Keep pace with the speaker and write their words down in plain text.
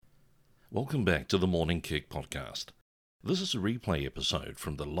Welcome back to the Morning Kick podcast. This is a replay episode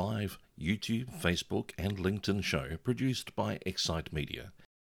from the live YouTube, Facebook and LinkedIn show produced by Excite Media.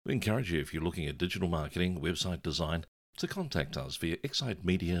 We encourage you, if you're looking at digital marketing, website design, to contact us via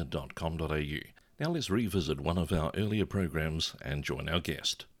excitemedia.com.au. Now let's revisit one of our earlier programs and join our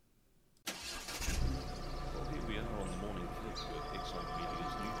guest. Well, here we are on the Morning Kick with Excite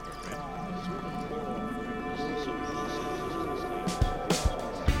Media's new program. It's all important for business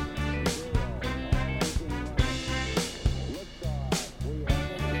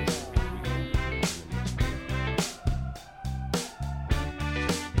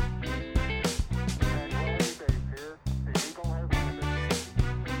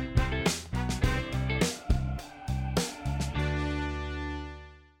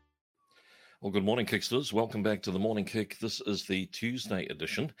Well, good morning, Kicksters. Welcome back to the Morning Kick. This is the Tuesday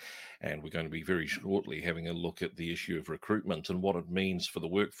edition, and we're going to be very shortly having a look at the issue of recruitment and what it means for the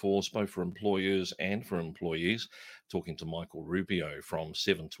workforce, both for employers and for employees, talking to Michael Rubio from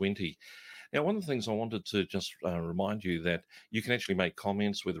 720. Now, one of the things I wanted to just remind you that you can actually make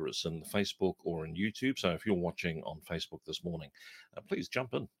comments, whether it's in Facebook or in YouTube. So if you're watching on Facebook this morning, please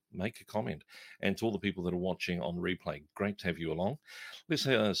jump in, make a comment. And to all the people that are watching on replay, great to have you along. Let's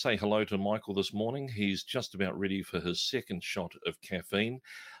say hello to Michael this morning. He's just about ready for his second shot of caffeine.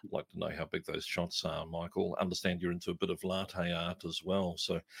 I'd like to know how big those shots are, Michael. Understand you're into a bit of latte art as well.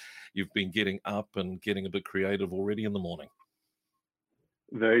 So you've been getting up and getting a bit creative already in the morning.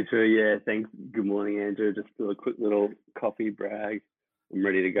 Very true, yeah. Thanks. Good morning, Andrew. Just do a quick little coffee brag. I'm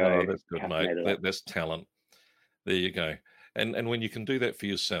ready to go. Oh, that's good, mate. That's talent. There you go. And when you can do that for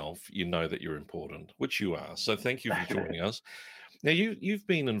yourself, you know that you're important, which you are. So thank you for joining us. Now, you've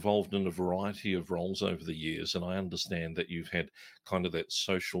been involved in a variety of roles over the years, and I understand that you've had kind of that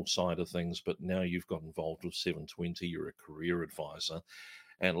social side of things, but now you've got involved with 720. You're a career advisor.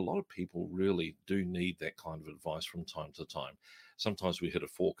 And a lot of people really do need that kind of advice from time to time. Sometimes we hit a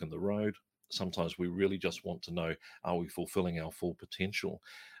fork in the road. Sometimes we really just want to know, are we fulfilling our full potential?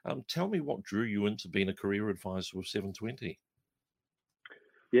 Tell me what drew you into being a career advisor with 720.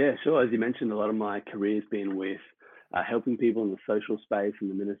 Yeah, sure. As you mentioned, a lot of my career's been with helping people in the social space and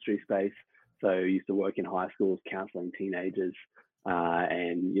the ministry space. So I used to work in high schools, counseling teenagers,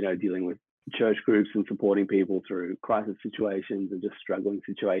 and, dealing with church groups and supporting people through crisis situations and just struggling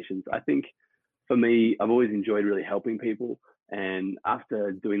situations. I think for me, I've always enjoyed really helping people. And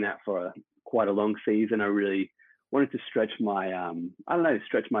after doing that for quite a long season, I really wanted to stretch my,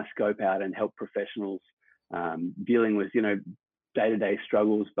 stretch my scope out and help professionals dealing with, day-to-day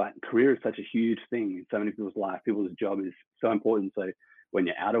struggles. But career is such a huge thing in so many people's life. People's job is so important. So when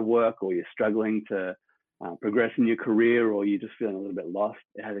you're out of work or you're struggling to progress in your career, or you're just feeling a little bit lost,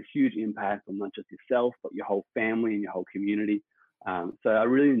 it has a huge impact on not just yourself, but your whole family and your whole community. So I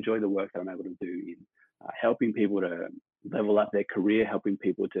really enjoy the work that I'm able to do in helping people to level up their career, helping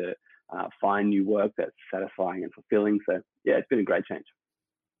people to find new work that's satisfying and fulfilling. So yeah, it's been a great change.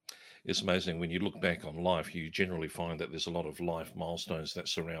 It's amazing when you look back on life, you generally find that there's a lot of life milestones that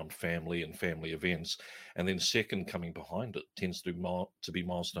surround family and family events. And then second coming behind it tends to be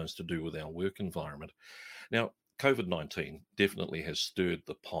milestones to do with our work environment. Now, COVID-19 definitely has stirred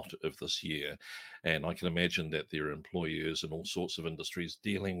the pot of this year, and I can imagine that there are employers in all sorts of industries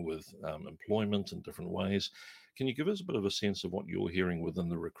dealing with employment in different ways. Can you give us a bit of a sense of what you're hearing within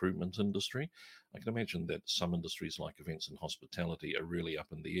the recruitment industry? I can imagine that some industries like events and hospitality are really up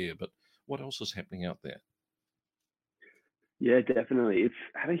in the air, but what else is happening out there? Yeah, definitely. It's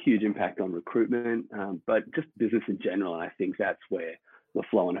had a huge impact on recruitment, but just business in general. And I think that's where the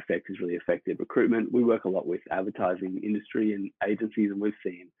flow-on effect has really affected recruitment. We work a lot with advertising industry and agencies, and we've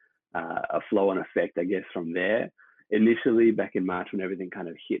seen a flow-on effect, I guess, from there. Initially, back in March, when everything kind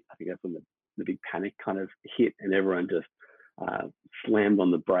of hit, I think that's when the big panic kind of hit, and everyone just slammed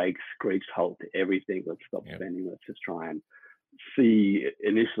on the brakes, screeched halt to everything. Let's stop spending. Let's just try and see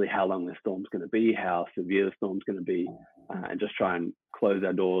initially how long the storm's going to be, how severe the storm's going to be, and just try and close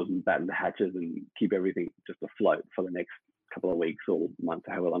our doors and batten the hatches and keep everything just afloat for the next couple of weeks or months,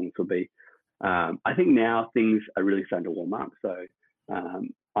 however long it will be. I think now things are really starting to warm up. So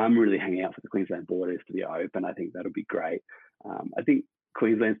I'm really hanging out for the Queensland borders to be open. I think that'll be great. I think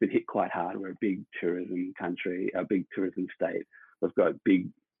Queensland's been hit quite hard. We're a big tourism country, a big tourism state. We've got big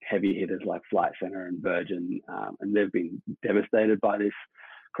heavy hitters like Flight Centre and Virgin, and they've been devastated by this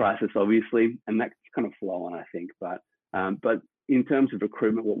crisis, obviously, and that's kind of flow on, I think. But in terms of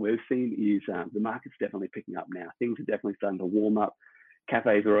recruitment, what we've seen is the market's definitely picking up now. Things are definitely starting to warm up.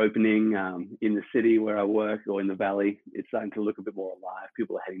 Cafes are opening in the city where I work, or in the valley. It's starting to look a bit more alive.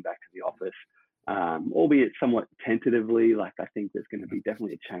 People are heading back to the office. albeit somewhat tentatively. Like I think there's going to be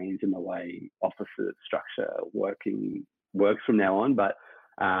definitely a change in the way officer structure works from now on. But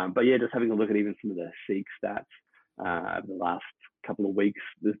yeah, just having a look at even some of the Seek stats over the last couple of weeks,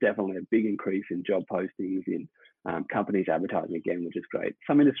 there's definitely a big increase in job postings in companies advertising again, which is great.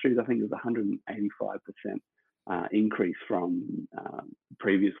 Some industries, I think there's 185% increase from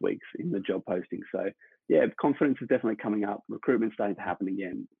previous weeks in the job posting. So yeah, confidence is definitely coming up. Recruitment's starting to happen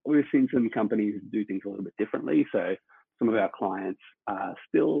again. We've seen some companies do things a little bit differently. So some of our clients are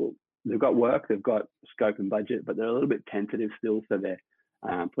still, they've got work, they've got scope and budget, but they're a little bit tentative still. So they're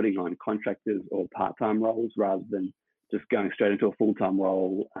putting on contractors or part-time roles rather than just going straight into a full-time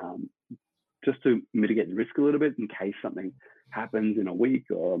role, just to mitigate the risk a little bit in case something happens in a week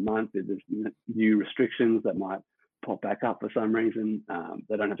or a month. There's new restrictions that might pop back up for some reason.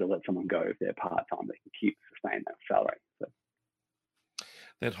 They don't have to let someone go if they're part-time. They can keep sustain that salary. So.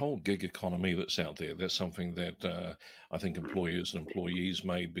 That whole gig economy that's out there, that's something that I think employers and employees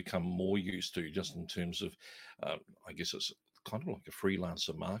may become more used to, just in terms of, I guess it's kind of like a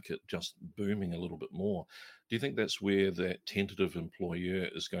freelancer market just booming a little bit more. Do you think that's where that tentative employer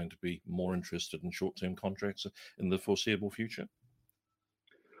is going to be more interested in short-term contracts in the foreseeable future?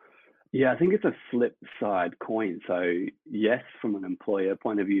 Yeah, I think it's a flip side coin. So yes, from an employer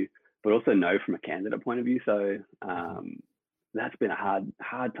point of view, but also no from a candidate point of view. So that's been a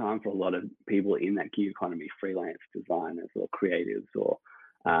hard time for a lot of people in that gig economy, freelance designers or creatives, or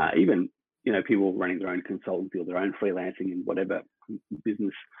even people running their own consultancy or their own freelancing in whatever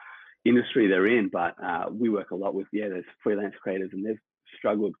business industry they're in. But we work a lot with there's freelance creators, and they've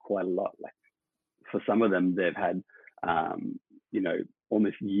struggled quite a lot. Like for some of them, they've had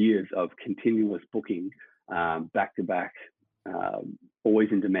almost years of continuous booking, back to back,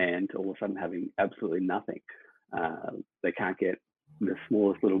 always in demand, all of a sudden having absolutely nothing. They can't get the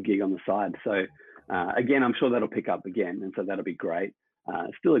smallest little gig on the side. So again, I'm sure that'll pick up again, and so that'll be great.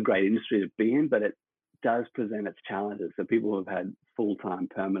 It's still a great industry to be in, but it does present its challenges. So people who have had full-time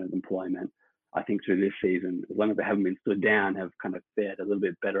permanent employment, I think through this season, as long as they haven't been stood down, have kind of fared a little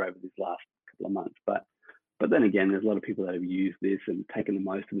bit better over these last couple of months. But then again, there's a lot of people that have used this and taken the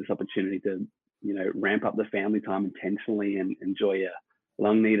most of this opportunity to, ramp up the family time intentionally and enjoy a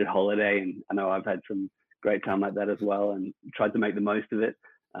long needed holiday. And I know I've had some great time like that as well and tried to make the most of it.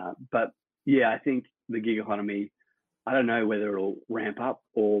 But yeah, I think the gig economy, I don't know whether it'll ramp up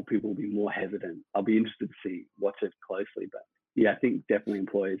or people will be more hesitant. I'll be interested to see, watch it closely. But yeah, I think definitely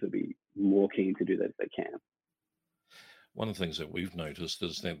employers will be more keen to do that if they can. One of the things that we've noticed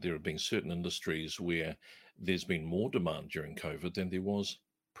is that there have been certain industries where there's been more demand during COVID than there was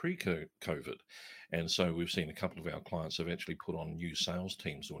pre-COVID. And so we've seen a couple of our clients have actually put on new sales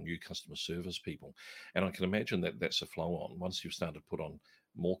teams or new customer service people. And I can imagine that that's a flow on. Once you've started to put on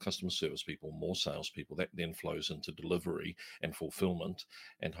more customer service people, more salespeople, that then flows into delivery and fulfillment,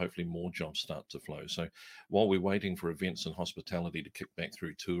 and hopefully more jobs start to flow. So while we're waiting for events and hospitality to kick back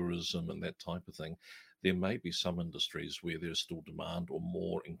through tourism and that type of thing, there may be some industries where there's still demand or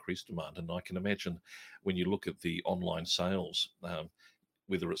more increased demand. And I can imagine when you look at the online sales,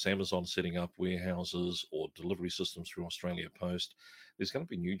 whether it's Amazon setting up warehouses or delivery systems through Australia Post, there's going to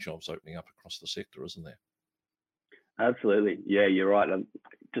be new jobs opening up across the sector, isn't there? Absolutely. Yeah, you're right.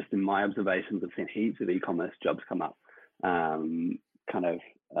 Just in my observations, I've seen heaps of e-commerce jobs come up, website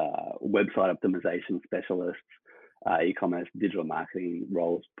optimization specialists, e-commerce digital marketing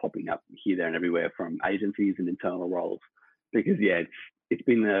roles popping up here, there, and everywhere from agencies and internal roles. Because yeah, it's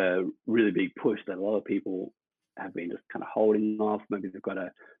been a really big push that a lot of people have been just kind of holding off. Maybe they've got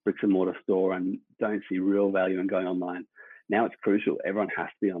a bricks and mortar store and don't see real value in going online. Now it's crucial. Everyone has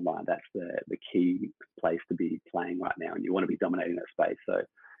to be online. That's the key place to be playing right now, and you want to be dominating that space. So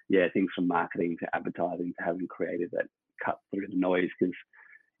yeah, things from marketing to advertising to having creative that cut through the noise, because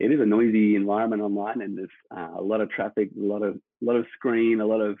it is a noisy environment online, and there's a lot of traffic, a lot of screen, a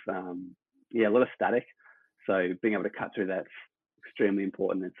lot of static. So being able to cut through that's extremely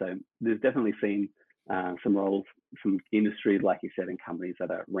important. And so there's definitely seen some roles, some industries, like you said, and companies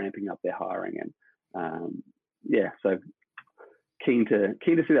that are ramping up their hiring, and so keen to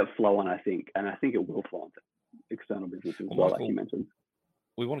see that flow on, I think, and I think it will flow onto external businesses as well, Michael, like you mentioned.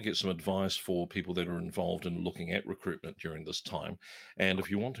 we want to get some advice for people that are involved in looking at recruitment during this time. And if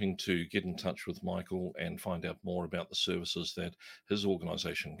you're wanting to get in touch with Michael and find out more about the services that his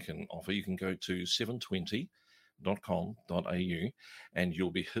organisation can offer, you can go to 720.com.au and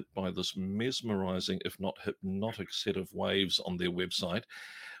you'll be hit by this mesmerizing, if not hypnotic, set of waves on their website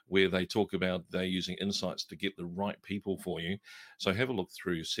where they talk about they're using insights to get the right people for you. So have a look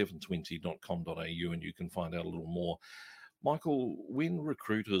through 720.com.au and you can find out a little more Michael, when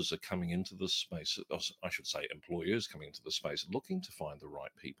recruiters are coming into this space, I should say employers coming into the space looking to find the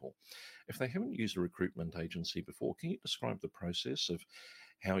right people, if they haven't used a recruitment agency before, can you describe the process of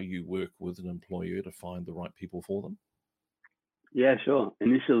how you work with an employer to find the right people for them? Yeah, sure.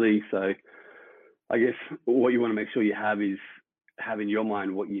 Initially, so I guess what you want to make sure you have in your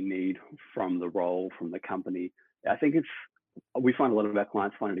mind what you need from the role, from the company. I think we find a lot of our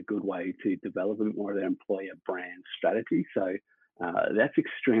clients find it a good way to develop a bit more of their employer brand strategy. So that's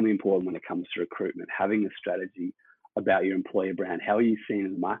extremely important when it comes to recruitment, having a strategy about your employer brand. How are you seen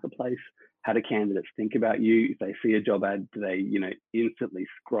in the marketplace? How do candidates think about you? If they see a job ad, do they, instantly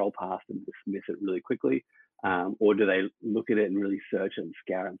scroll past and dismiss it really quickly? Or do they look at it and really search it and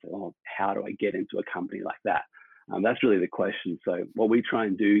scour and say, oh, how do I get into a company like that? That's really the question. So what we try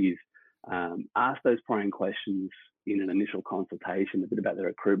and do is ask those prying questions in an initial consultation, a bit about their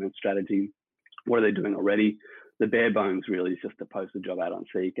recruitment strategy. What are they doing already? The bare bones really is just to post a job out on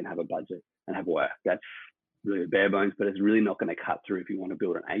Seek and have a budget and have work. That's really the bare bones, but it's really not going to cut through if you want to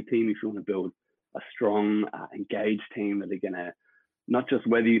build an A team, if you want to build a strong, engaged team that are going to not just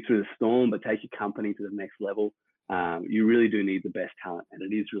weather you through the storm, but take your company to the next level. You really do need the best talent, and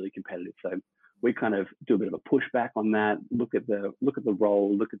it is really competitive. So we kind of do a bit of a pushback on that. Look at the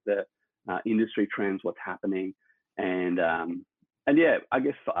role, look at the industry trends, what's happening, and yeah, I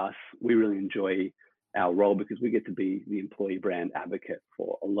guess for us, we really enjoy our role because we get to be the employee brand advocate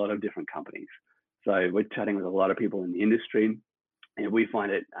for a lot of different companies. So we're chatting with a lot of people in the industry, and we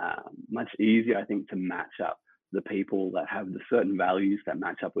find it much easier, I think, to match up the people that have the certain values that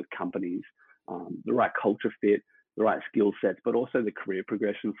match up with companies, the right culture fit, the right skill sets, but also the career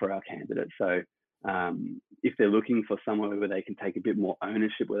progression for our candidates. So if they're looking for somewhere where they can take a bit more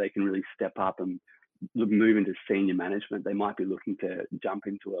ownership, where they can really step up and move into senior management, they might be looking to jump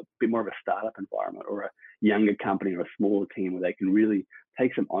into a bit more of a startup environment or a younger company or a smaller team where they can really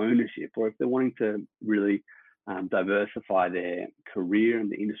take some ownership. Or if they're wanting to really diversify their career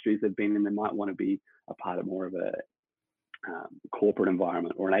and the industries they've been in, they might want to be a part of more of a corporate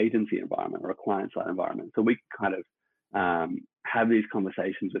environment or an agency environment or a client side environment. So we kind of have these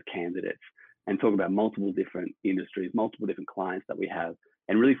conversations with candidates and talk about multiple different industries, multiple different clients that we have,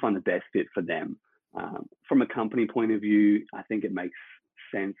 and really find the best fit for them. From a company point of view, I think it makes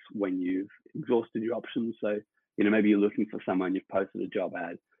sense when you've exhausted your options. So, maybe you're looking for someone, you've posted a job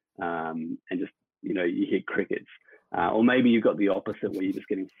ad, and just, you hit crickets. Or maybe you've got the opposite where you're just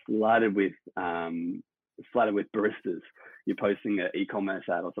getting flooded with baristas. You're posting an e-commerce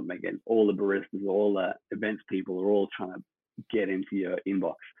ad or something, and all the baristas, all the events people are all trying to get into your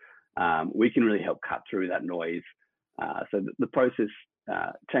inbox. We can really help cut through that noise. So the process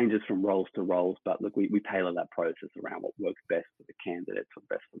changes from roles to roles, but look, we tailor that process around what works best for the candidates or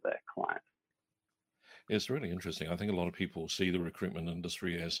best for their clients. It's really interesting. I think a lot of people see the recruitment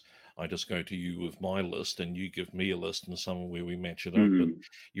industry as I just go to you with my list and you give me a list and somewhere we match it up. But Mm,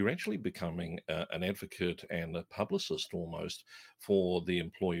 you're actually becoming an advocate and a publicist almost for the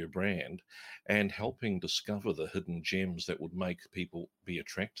employer brand and helping discover the hidden gems that would make people be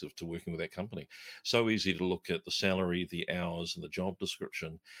attractive to working with that company. So easy to look at the salary, the hours, and the job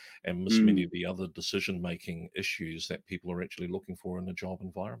description and miss many mm. of the other decision making issues that people are actually looking for in a job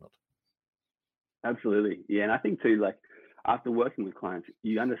environment. Absolutely. Yeah. And I think too, like after working with clients,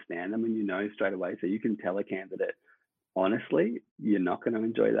 you understand them and straight away. So you can tell a candidate, honestly, you're not going to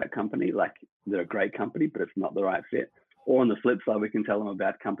enjoy that company. Like they're a great company, but it's not the right fit. Or on the flip side, we can tell them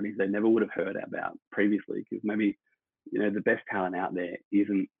about companies they never would have heard about previously because maybe, the best talent out there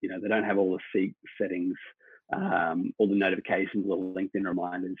isn't, they don't have all the seat settings, all the notifications, all the LinkedIn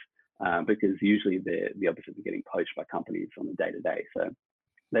reminders, because usually they're the opposite of getting poached by companies on the day to day. So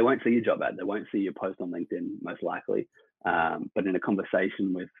they won't see your job ad. They won't see your post on LinkedIn, most likely. But in a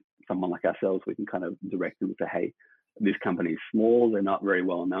conversation with someone like ourselves, we can kind of direct them to, hey, this company is small. They're not very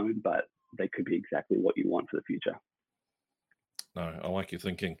well known, but they could be exactly what you want for the future. No, I like your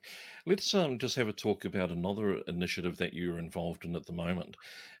thinking. Let's just have a talk about another initiative that you're involved in at the moment,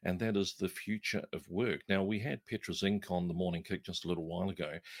 and that is the future of work. Now, we had Petra Zink on the Morning Kick just a little while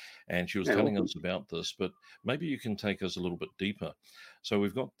ago, and she was Yeah, telling awesome. us about this, but maybe you can take us a little bit deeper. So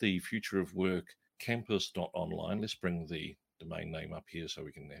we've got the future of work campus.online. Let's bring the domain name up here so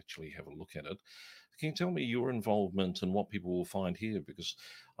we can actually have a look at it. Can you tell me your involvement and what people will find here? Because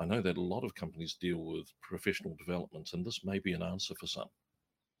I know that a lot of companies deal with professional development, and this may be an answer for some.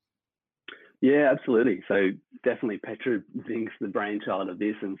 Yeah, absolutely. So definitely Petra Zink's the brainchild of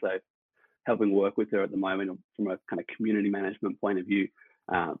this. And so helping work with her at the moment from a kind of community management point of view.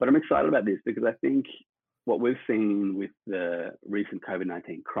 But I'm excited about this because I think what we've seen with the recent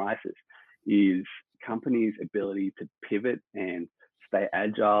COVID-19 crisis is companies' ability to pivot and stay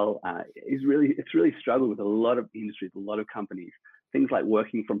agile it's really struggled with a lot of industries, a lot of companies. Things like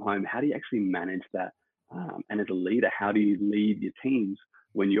working from home. How do you actually manage that? And as a leader, how do you lead your teams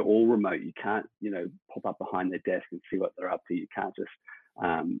when you're all remote? You can't, pop up behind their desk and see what they're up to. You can't just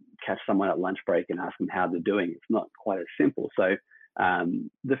catch someone at lunch break and ask them how they're doing. It's not quite as simple. So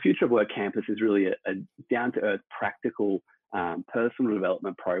the Future of Work Campus is really a down-to-earth, practical personal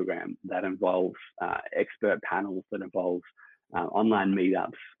development program that involves expert panels, that involves online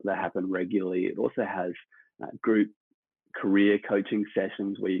meetups that happen regularly. It also has group career coaching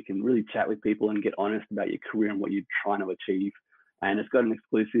sessions where you can really chat with people and get honest about your career and what you're trying to achieve. And it's got an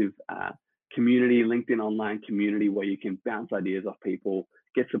exclusive community, LinkedIn online community, where you can bounce ideas off people,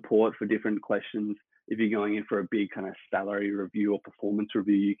 get support for different questions. If you're going in for a big kind of salary review or performance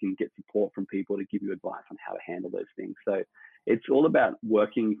review, you can get support from people to give you advice on how to handle those things. So it's all about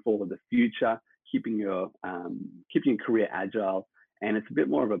working for the future, keeping your career agile, and it's a bit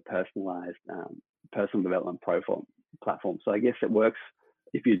more of a personalized personal development platform. So I guess it works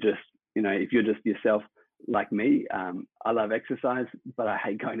if you're just yourself like me. I love exercise, but I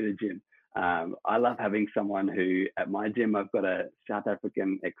hate going to the gym. I love having someone who, at my gym, I've got a South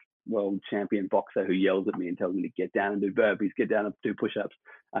African ex-world champion boxer who yells at me and tells me to get down and do burpees, get down and do push-ups.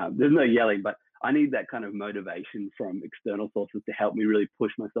 There's no yelling, but I need that kind of motivation from external sources to help me really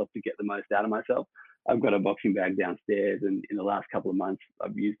push myself to get the most out of myself. I've got a boxing bag downstairs, and in the last couple of months,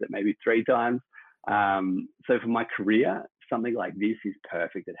 I've used it maybe 3 times. So for my career, something like this is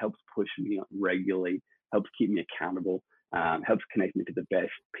perfect. It helps push me regularly, helps keep me accountable, helps connect me to the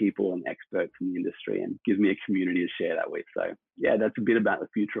best people and experts in the industry, and gives me a community to share that with. So yeah, that's a bit about the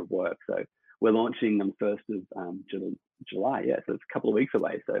future of work. So we're launching on the 1st of July. Yeah, so it's a couple of weeks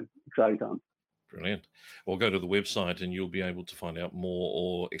away. So exciting times. Brilliant. Well, go to the website and you'll be able to find out more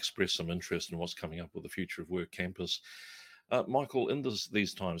or express some interest in what's coming up with the Future of Work Campus. Michael, in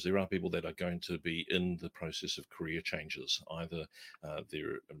these times, there are people that are going to be in the process of career changes. Either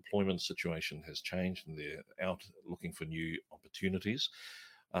their employment situation has changed and they're out looking for new opportunities.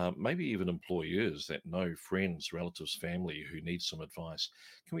 Maybe even employers that know friends, relatives, family who need some advice.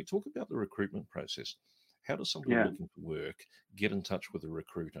 Can we talk about the recruitment process? How does somebody Yeah. looking for work get in touch with a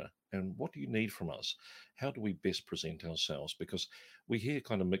recruiter? And what do you need from us? How do we best present ourselves? Because we hear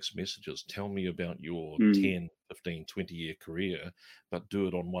kind of mixed messages. Tell me about your Mm. 10, 15, 20-year career, but do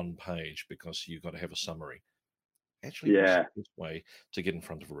it on one page because you've got to have a summary. Actually, what's the Yeah. best way to get in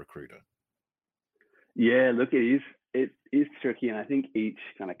front of a recruiter? Yeah, look, it is tricky, and I think each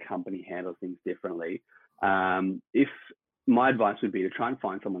kind of company handles things differently. If my advice would be to try and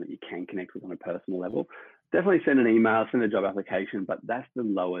find someone that you can connect with on a personal level. Definitely send an email, send a job application, but that's the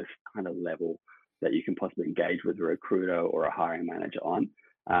lowest kind of level that you can possibly engage with a recruiter or a hiring manager on.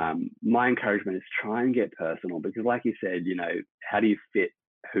 My encouragement is try and get personal, because like you said, how do you fit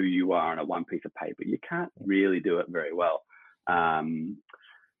who you are on a one piece of paper? You can't really do it very well.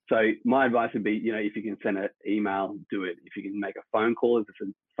 So my advice would be, if you can send an email, do it. If you can make a phone call, if it's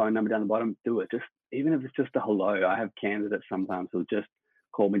a phone number down the bottom, do it. Just even if it's just a hello. I have candidates sometimes who'll just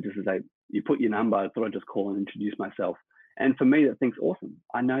call me just to say, you put your number. I thought I'd just call and introduce myself. And for me, that thing's awesome.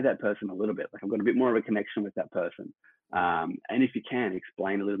 I know that person a little bit. Like I've got a bit more of a connection with that person. And if you can,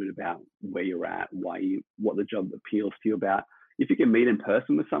 explain a little bit about where you're at, what the job appeals to you about. If you can meet in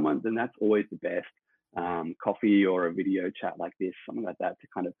person with someone, then that's always the best. Coffee or a video chat like this, something like that, to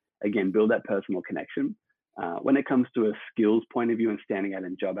kind of, again, build that personal connection. When it comes to a skills point of view and standing out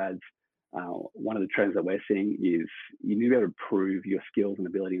in job ads, one of the trends that we're seeing is you need to be able to prove your skills and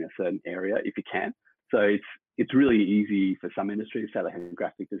ability in a certain area if you can. So it's really easy for some industries, say like in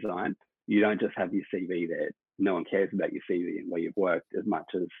graphic design, you don't just have your CV there. No one cares about your CV and where you've worked as much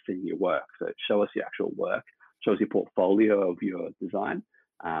as seeing your work. So show us your actual work, show us your portfolio of your design,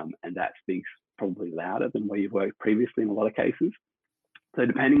 and that speaks probably louder than where you've worked previously in a lot of cases. So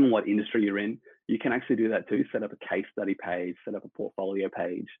depending on what industry you're in, you can actually do that too. Set up a case study page, set up a portfolio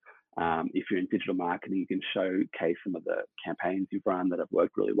page. If you're in digital marketing, you can showcase some of the campaigns you've run that have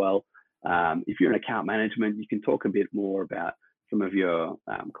worked really well. If you're in account management, you can talk a bit more about some of your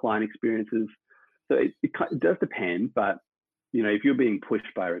client experiences. So it does depend, but if you're being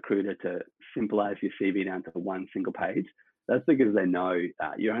pushed by a recruiter to simplify your CV down to one single page, that's because they know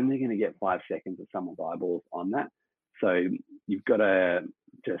you're only going to get 5 seconds of someone's eyeballs on that. So you've got to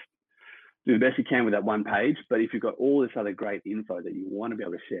just do the best you can with that one page. But if you've got all this other great info that you want to be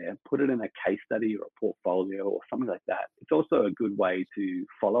able to share, put it in a case study or a portfolio or something like that. It's also a good way to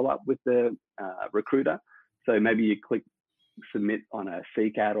follow up with the recruiter. So maybe you click submit on a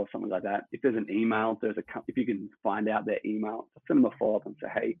Seek ad or something like that. If there's an email, if you can find out their email, send them a follow-up and say,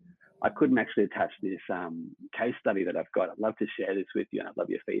 hey, I couldn't actually attach this case study that I've got. I'd love to share this with you, and I'd love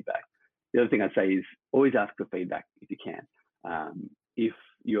your feedback. The other thing I'd say is always ask for feedback if you can. If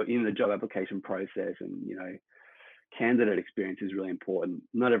you're in the job application process and, candidate experience is really important.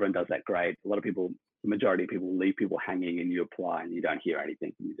 Not everyone does that great. A lot of people, the majority of people leave people hanging and you apply and you don't hear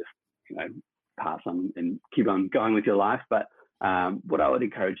anything and you just, pass on and keep on going with your life. But what I would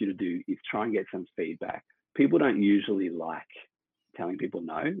encourage you to do is try and get some feedback. People don't usually like telling people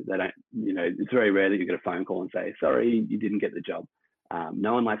no. They don't, it's very rare that you get a phone call and say, sorry, you didn't get the job.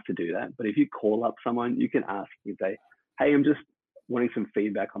 No one likes to do that. But if you call up someone, you can ask, you say, hey, I'm just wanting some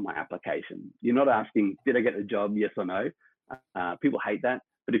feedback on my application. You're not asking, did I get the job, yes or no? People hate that.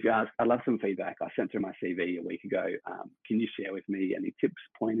 But if you ask, I'd love some feedback. I sent through my CV a week ago. Can you share with me any tips,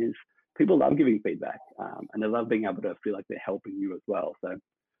 pointers? People love giving feedback and they love being able to feel like they're helping you as well. So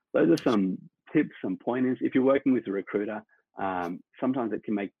those are some tips, some pointers. If you're working with a recruiter, sometimes it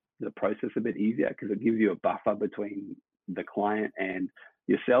can make the process a bit easier because it gives you a buffer between the client and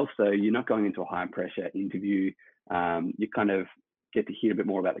yourself. So you're not going into a high pressure interview. You kind of get to hear a bit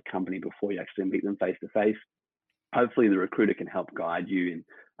more about the company before you actually meet them face to face. Hopefully the recruiter can help guide you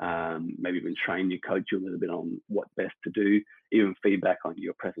and maybe even train you, coach you a little bit on what best to do, even feedback on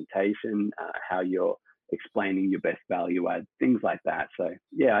your presentation, how you're explaining your best value add, things like that. So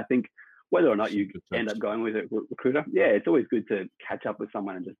yeah, I think whether or not you end up going with a recruiter, yeah, it's always good to catch up with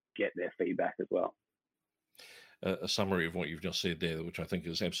someone and just get their feedback as well. A summary of what you've just said there, which I think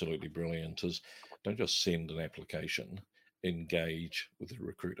is absolutely brilliant, is don't just send an application, engage with the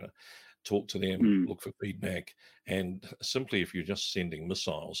recruiter, talk to them, look for feedback, and simply if you're just sending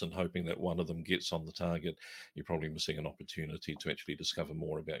missiles and hoping that one of them gets on the target, you're probably missing an opportunity to actually discover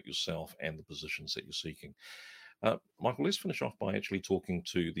more about yourself and the positions that you're seeking. Michael, let's finish off by actually talking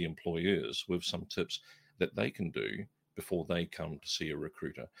to the employers with some tips that they can do before they come to see a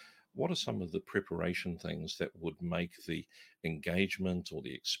recruiter. What are some of the preparation things that would make the engagement or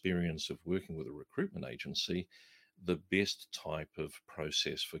the experience of working with a recruitment agency the best type of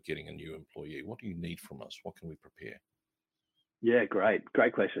process for getting a new employee? What do you need from us? What can we prepare? Yeah, great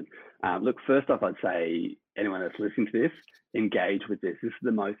question. Look, first off, I'd say anyone that's listening to this, engage with this. This is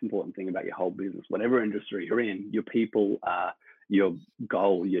the most important thing about your whole business. Whatever industry you're in, your people are your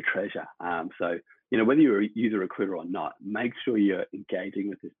goal, your treasure. So, whether you use a recruiter or not, make sure you're engaging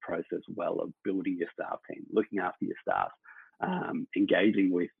with this process well of building your staff team, looking after your staff, engaging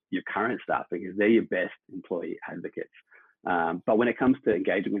with your current staff because they're your best employee advocates. But when it comes to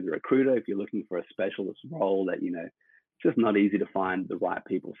engaging with a recruiter, if you're looking for a specialist role that, it's just not easy to find the right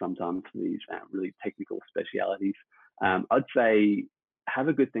people sometimes for these really technical specialities. I'd say have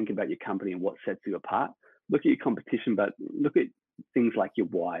a good think about your company and what sets you apart. Look at your competition, but look at things like your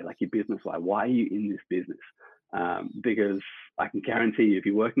why, like your business why. Why are you in this business? Because I can guarantee you, if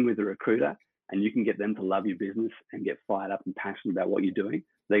you're working with a recruiter and you can get them to love your business and get fired up and passionate about what you're doing,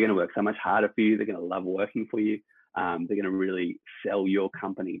 they're going to work so much harder for you. They're going to love working for you. They're going to really sell your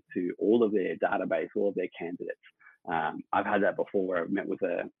company to all of their database, all of their candidates. I've had that before where I've met with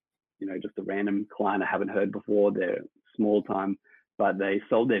just a random client I haven't heard before. They're small time, but they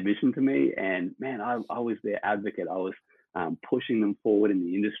sold their vision to me. And man, I was their advocate. I was pushing them forward in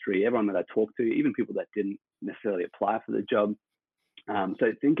the industry. Everyone that I talked to, even people that didn't necessarily apply for the job.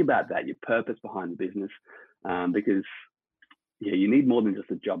 So think about that, your purpose behind the business, because you need more than just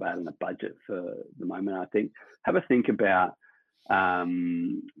a job ad and a budget for the moment. I think have a think about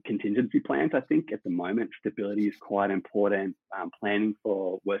contingency plans. I think at the moment, stability is quite important. Planning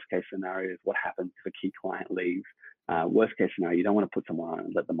for worst case scenarios, what happens if a key client leaves? Worst case scenario, you don't want to put someone on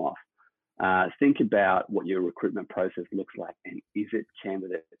and let them off. Think about what your recruitment process looks like, and is it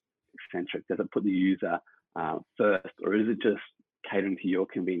candidate centric? Does it put the user first, or is it just catering to your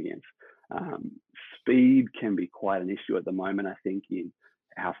convenience? Speed can be quite an issue at the moment, I think, in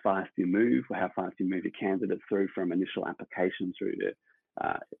how fast you move, or how fast you move your candidates through from initial application through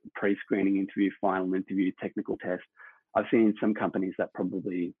to pre-screening interview, final interview, technical test. I've seen some companies that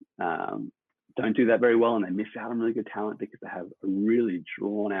probably don't do that very well, and they miss out on really good talent because they have a really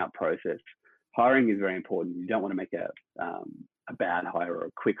drawn out process. Hiring is very important. You don't want to make a bad hire or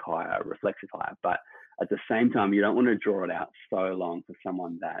a quick hire, a reflexive hire, but at the same time, you don't want to draw it out so long for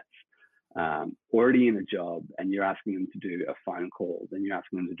someone that's already in a job and you're asking them to do a phone call, then you're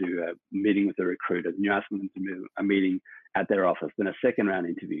asking them to do a meeting with the recruiter, then you're asking them to do a meeting at their office, then a second round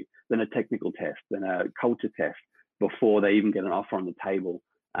interview, then a technical test, then a culture test before they even get an offer on the table.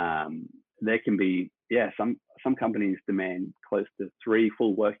 There can be, some companies demand close to 3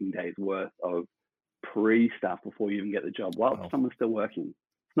 full working days worth of pre-stuff before you even get the job while someone's still working.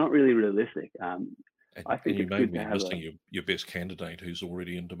 It's not really realistic. I And think you it's may good to be have missing your best candidate who's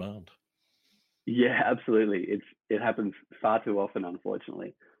already in demand. yeah, absolutely. It happens far too often,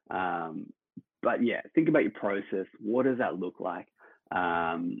 unfortunately. Um, but yeah, think about your process. What does that look like?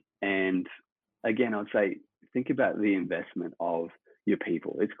 And again, I'd say think about the investment of your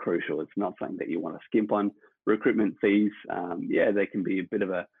people. It's crucial. It's not something that you want to skimp on. Recruitment fees, yeah, they can be a bit of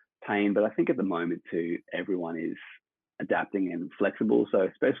a pain, but I think at the moment too, everyone is adapting and flexible. So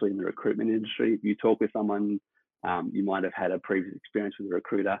especially in the recruitment industry, if you talk with someone, you might have had a previous experience with a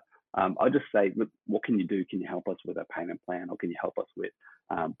recruiter. I'll just say, look, what can you do? Can you help us with a payment plan, or can you help us with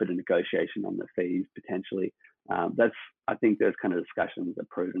a bit of negotiation on the fees potentially? That's I think those kind of discussions are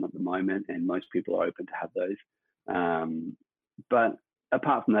proven at the moment, and most people are open to have those. But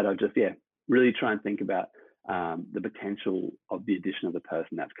apart from that, I'll just really try and think about the potential of the addition of the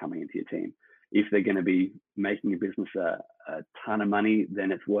person that's coming into your team. If they're going to be making a business a ton of money,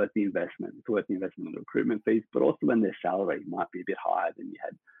 then it's worth the investment. It's worth the investment in the recruitment fees, but also when their salary might be a bit higher than you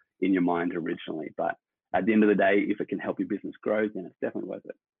had in your mind originally. But at the end of the day, if it can help your business grow, then it's definitely worth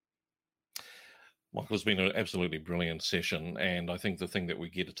it. Michael, it's been an absolutely brilliant session. And I think the thing that we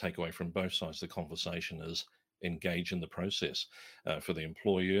get to take away from both sides of the conversation is engage in the process. For the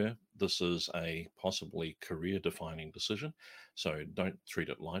employer, this is a possibly career defining decision. So don't treat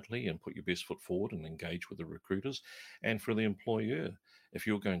it lightly and put your best foot forward and engage with the recruiters. And for the employer, if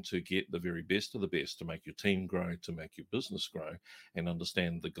you're going to get the very best of the best to make your team grow, to make your business grow, and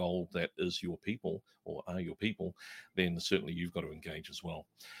understand the goal that is your people or are your people, then certainly you've got to engage as well.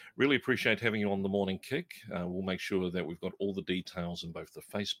 Really appreciate having you on the morning kick. We'll make sure that we've got all the details in both the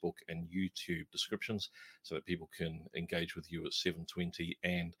Facebook and YouTube descriptions so that people can engage with you at 7:20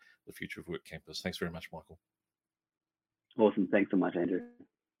 and the Future of Work campus. Thanks very much, Michael. Awesome. Thanks so much, Andrew.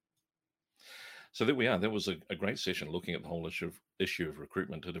 So there we are. That was a great session looking at the whole issue of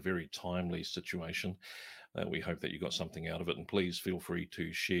recruitment at a very timely situation. We hope that you got something out of it, and please feel free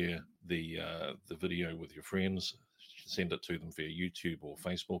to share the video with your friends. Send it to them via YouTube or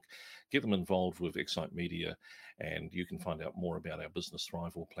Facebook. Get them involved with Excite Media, and you can find out more about our Business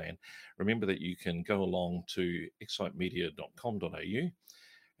Thrival plan. Remember that you can go along to excitemedia.com.au,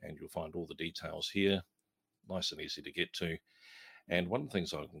 and you'll find all the details here. Nice and easy to get to. And one of the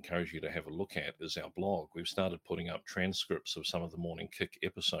things I would encourage you to have a look at is our blog. We've started putting up transcripts of some of the Morning Kick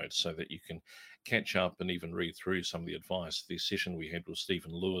episodes so that you can catch up and even read through some of the advice. The session we had with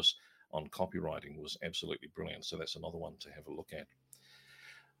Stephen Lewis on copywriting was absolutely brilliant. So that's another one to have a look at.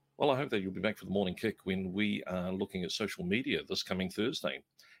 Well, I hope that you'll be back for the Morning Kick when we are looking at social media this coming Thursday.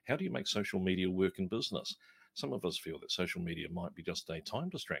 How do you make social media work in business? Some of us feel that social media might be just a time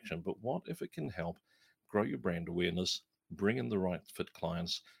distraction, but what if it can help grow your brand awareness, bring in the right fit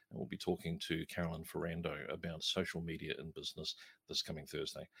clients? And we'll be talking to Carolyn Ferrando about social media in business this coming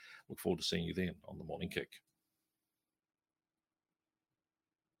Thursday. Look forward to seeing you then on the Morning Kick.